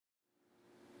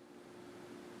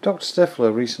Dr.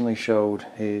 Stiffler recently showed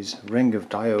his ring of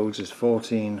diodes as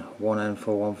 14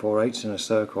 1N4148s in a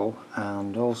circle,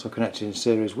 and also connected in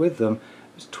series with them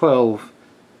as 12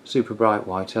 super bright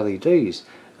white LEDs,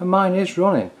 and mine is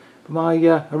running. But my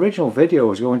original video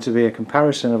was going to be a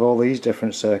comparison of all these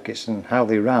different circuits and how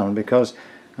they ran, because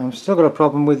I've still got a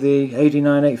problem with the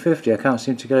 89850. I can't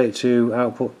seem to get it to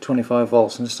output 25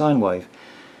 volts in a sine wave.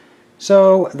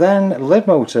 So then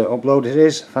Lidmotor uploaded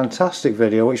his fantastic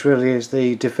video, which really is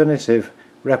the definitive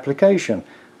replication.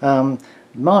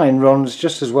 Mine runs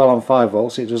just as well on 5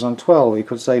 volts it does on 12. You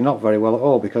could say not very well at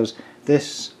all, because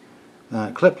this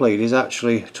clip lead is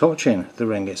actually touching the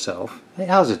ring itself. It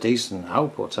has a decent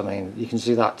output. I mean, you can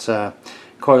see that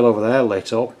coil over there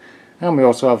lit up, and we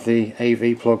also have the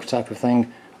AV plug type of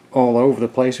thing all over the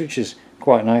place, which is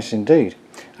quite nice indeed.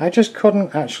 I just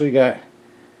couldn't actually get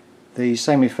the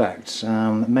same effects,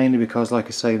 mainly because, like I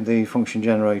say, the function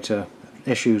generator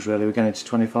issues really were getting to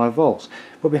 25 volts.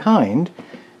 But behind,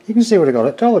 you can see what I got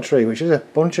at Dollar Tree, which is a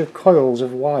bunch of coils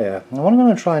of wire. And what I'm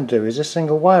going to try and do is a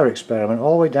single wire experiment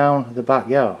all the way down the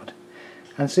backyard,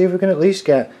 and see if we can at least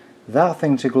get that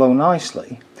thing to glow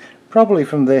nicely, probably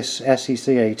from this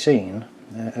SEC18,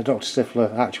 a Dr.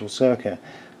 Stiffler actual circuit,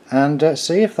 and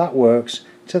see if that works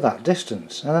to that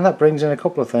distance. And then that brings in a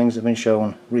couple of things that have been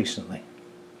shown recently.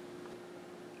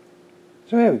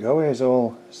 So here we go, here's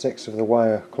all 6 of the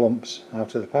wire clumps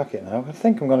out of the packet now. I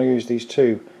think I'm going to use these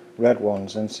 2 red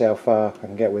ones and see how far I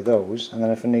can get with those, and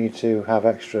then if I need to have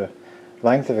extra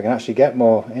length, if I can actually get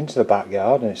more into the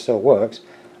backyard and it still works,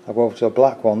 I'll go over to a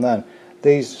black one then.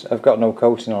 These have got no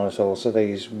coating on at all, so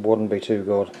these wouldn't be too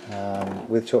good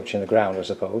with touching the ground, I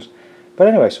suppose. But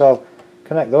anyway, so I'll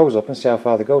connect those up and see how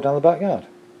far they go down the backyard.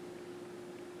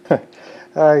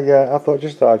 I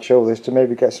thought I'd show this to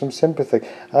maybe get some sympathy.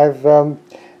 I've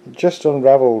just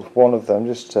unravelled one of them,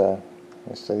 just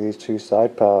let's say these 2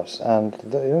 side parts, and I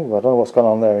don't know what's gone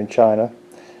on there in China,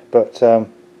 but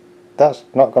that's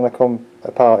not going to come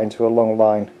apart into a long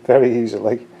line very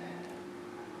easily.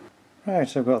 Right,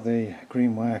 so I've got the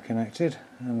green wire connected,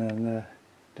 and then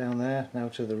down there now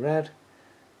to the red,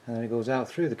 and then it goes out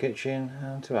through the kitchen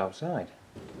and to outside.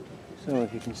 So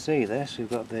if you can see this, we've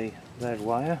got the red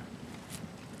wire.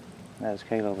 There's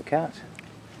K-Lover Cat,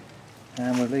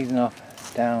 and we're leading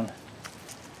off down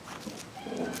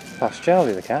past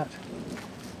Charlie the cat.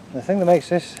 The thing that makes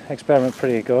this experiment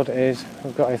pretty good is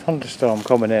we've got a thunderstorm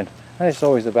coming in, and it's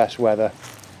always the best weather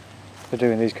for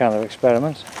doing these kind of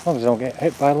experiments, as long as they don't get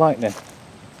hit by lightning.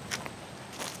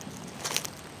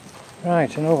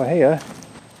 Right, and over here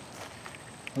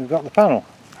we've got the panel.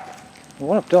 And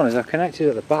what I've done is I've connected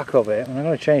at the back of it, and I'm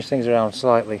going to change things around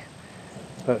slightly,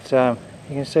 but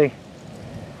you can see,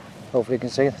 hopefully you can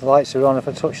see, the lights are on if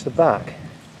I touch the back.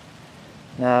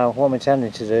 Now what I'm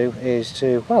intending to do is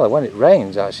to, well, when it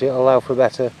rains actually, it'll allow for a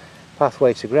better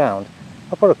pathway to ground.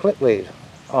 I'll put a clip lead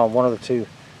on one of the 2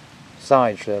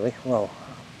 sides really, well,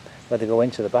 where they go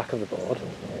into the back of the board.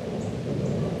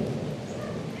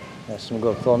 There's some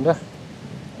good thunder.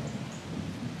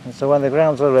 And so when the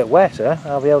ground's a little bit wetter,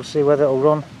 I'll be able to see whether it'll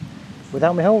run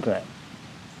without me holding it.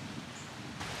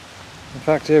 In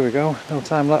fact, here we go, no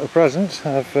time like the present.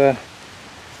 I've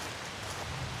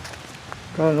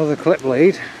got another clip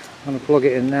lead. I'm going to plug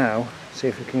it in now, see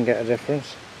if we can get a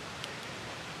difference.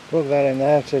 Plug that in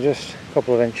there to just a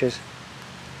couple of inches,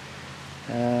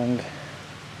 and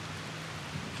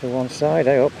to one side,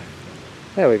 up.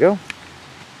 There we go.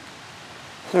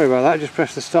 Sorry about that, I just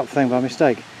pressed the stop thing by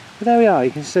mistake. But there we are,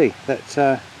 you can see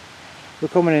that we're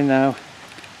coming in now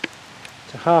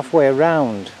to halfway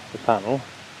around the panel,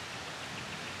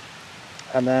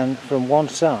 and then from one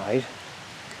side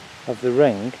of the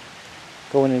ring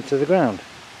going into the ground.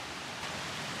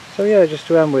 So yeah, just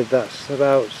to end with, that's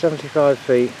about 75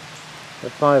 feet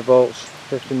at 5 volts,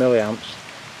 50 milliamps,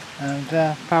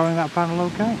 and powering that panel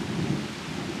okay.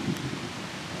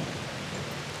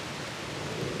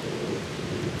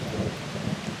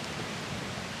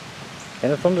 In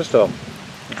a thunderstorm.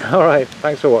 Alright,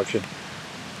 thanks for watching.